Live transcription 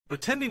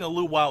Attending a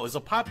luau is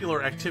a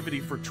popular activity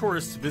for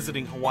tourists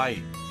visiting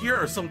Hawaii. Here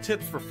are some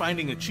tips for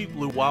finding a cheap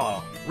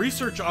luau.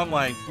 Research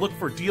online, look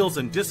for deals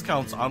and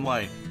discounts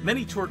online.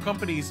 Many tour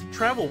companies,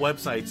 travel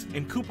websites,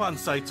 and coupon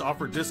sites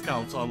offer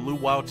discounts on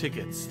luau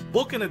tickets.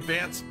 Book in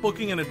advance.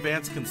 Booking in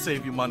advance can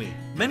save you money.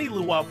 Many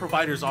luau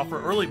providers offer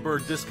early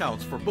bird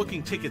discounts for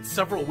booking tickets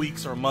several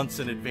weeks or months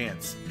in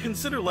advance.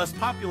 Consider less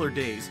popular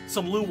days.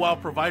 Some luau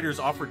providers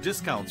offer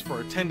discounts for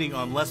attending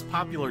on less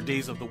popular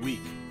days of the week.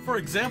 For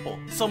example,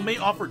 some may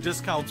offer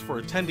discounts for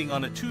attending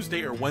on a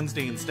Tuesday or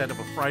Wednesday instead of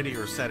a Friday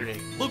or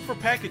Saturday. Look for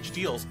package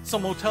deals.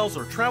 Some hotels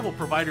or travel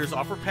providers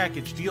offer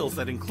package deals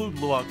that include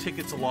luau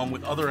tickets along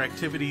with other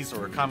activities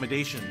or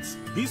accommodations.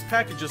 These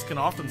packages can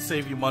often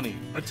save you money.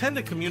 Attend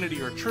a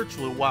community or church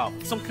luau.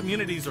 Some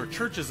communities or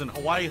churches in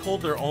Hawaii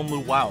hold their own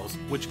luau's,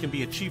 which can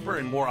be a cheaper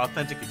and more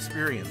authentic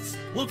experience.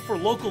 Look for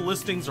local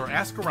listings or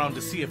ask around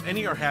to see if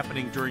any are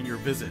happening during your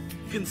visit.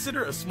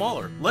 Consider a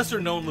smaller,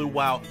 lesser-known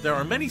luau. There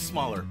are many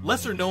smaller,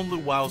 lesser-known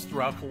luau's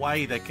throughout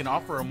Hawaii that can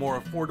offer a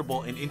more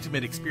affordable and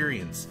intimate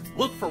experience.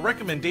 Look for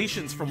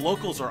recommendations from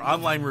locals or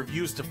online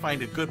reviews to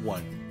find a good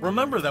one.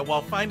 Remember that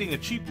while finding a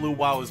cheap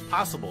luau is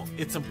possible,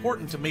 it's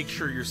important to make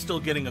sure you're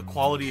still getting a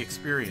quality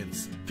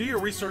experience. Do your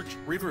research,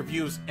 read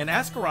reviews, and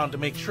ask around to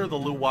make sure the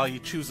luau you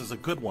choose is a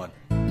good one.